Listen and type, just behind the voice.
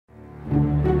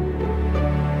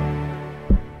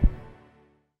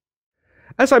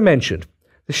As I mentioned,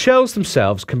 the shells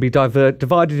themselves can be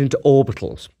divided into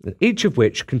orbitals, each of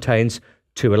which contains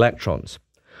 2 electrons.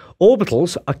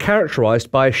 Orbitals are characterized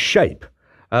by a shape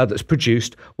that's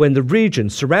produced when the region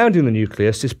surrounding the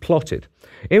nucleus is plotted,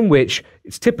 in which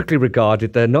it's typically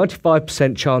regarded that a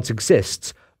 95% chance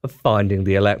exists of finding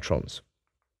the electrons.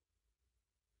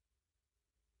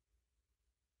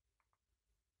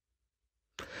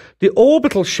 The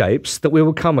orbital shapes that we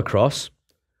will come across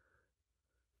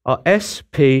are S,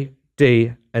 P,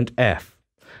 D, and F.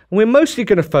 And we're mostly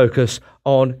going to focus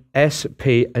on S,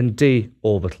 P, and D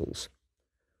orbitals.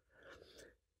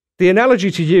 The analogy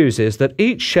to use is that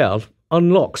each shell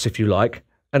unlocks, if you like,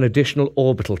 an additional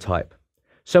orbital type.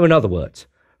 So in other words,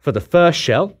 for the first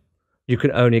shell, you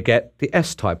can only get the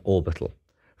S-type orbital.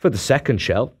 For the second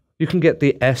shell, you can get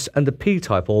the S and the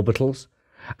P-type orbitals.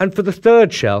 And for the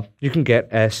third shell, you can get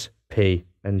S, P,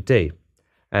 and D.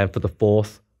 And for the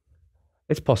fourth,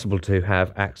 it's possible to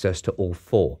have access to all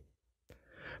 4.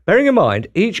 Bearing in mind,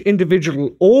 each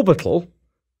individual orbital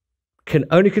can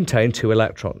only contain 2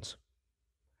 electrons.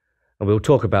 And we'll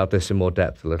talk about this in more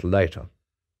depth a little later.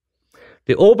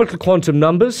 The orbital quantum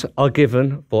numbers are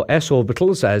given for s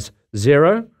orbitals as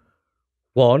 0,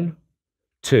 1,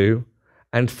 2,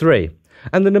 and 3.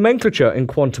 And the nomenclature in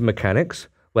quantum mechanics,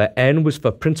 where n was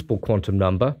for principal quantum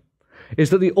number, is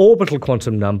that the orbital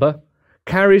quantum number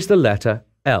carries the letter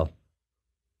L.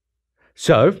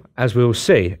 So, as we will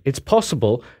see, it's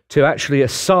possible to actually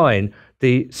assign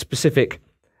the specific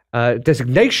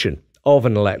designation of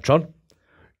an electron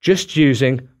just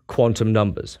using quantum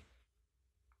numbers.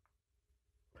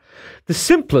 The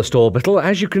simplest orbital,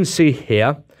 as you can see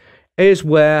here, is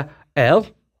where L,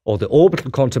 or the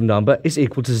orbital quantum number, is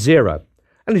equal to 0,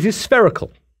 and it is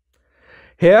spherical.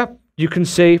 Here you can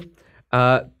see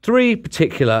 3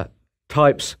 particular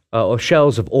types or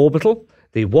shells of orbital,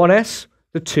 the 1s,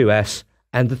 the 2s,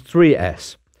 and the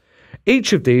 3s.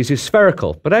 Each of these is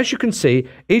spherical, but as you can see,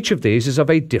 each of these is of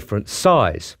a different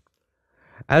size.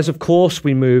 As, of course,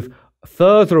 we move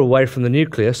further away from the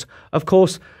nucleus, of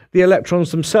course, the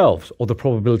electrons themselves, or the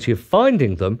probability of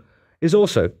finding them, is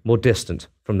also more distant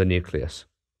from the nucleus.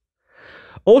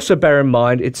 Also bear in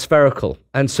mind it's spherical,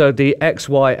 and so the X,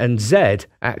 Y, and Z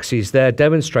axes there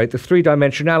demonstrate the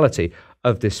 3-dimensionality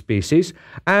of this species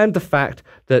and the fact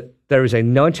that there is a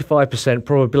 95%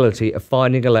 probability of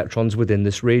finding electrons within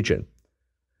this region.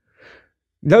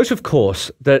 Note, of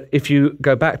course, that if you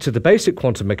go back to the basic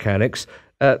quantum mechanics,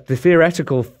 the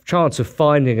theoretical chance of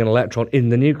finding an electron in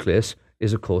the nucleus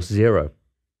is, of course, 0.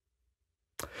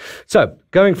 So,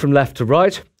 going from left to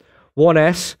right,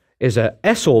 1s is a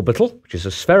s orbital, which is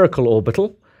a spherical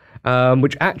orbital,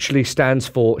 which actually stands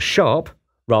for sharp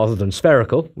rather than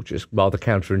spherical, which is rather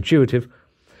counterintuitive.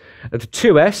 The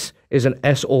 2s is an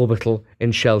s orbital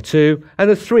in shell 2, and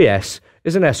the 3s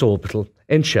is an s orbital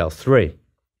in shell 3.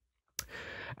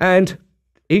 And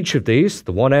each of these,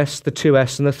 the 1s, the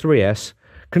 2s, and the 3s,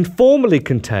 can formally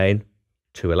contain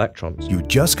 2 electrons. You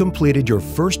just completed your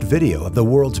first video of the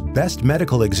world's best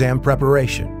medical exam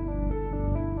preparation.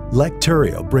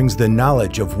 Lecturio brings the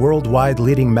knowledge of worldwide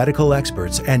leading medical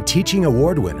experts and teaching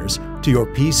award winners to your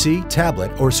PC, tablet,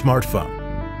 or smartphone.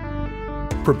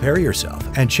 Prepare yourself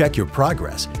and check your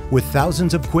progress with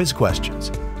thousands of quiz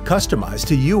questions customized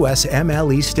to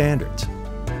USMLE standards.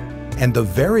 And the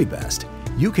very best,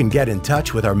 you can get in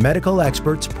touch with our medical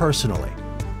experts personally.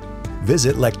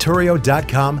 Visit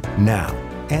Lecturio.com now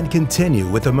and continue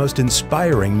with the most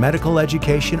inspiring medical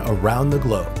education around the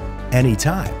globe,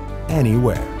 anytime,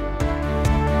 anywhere.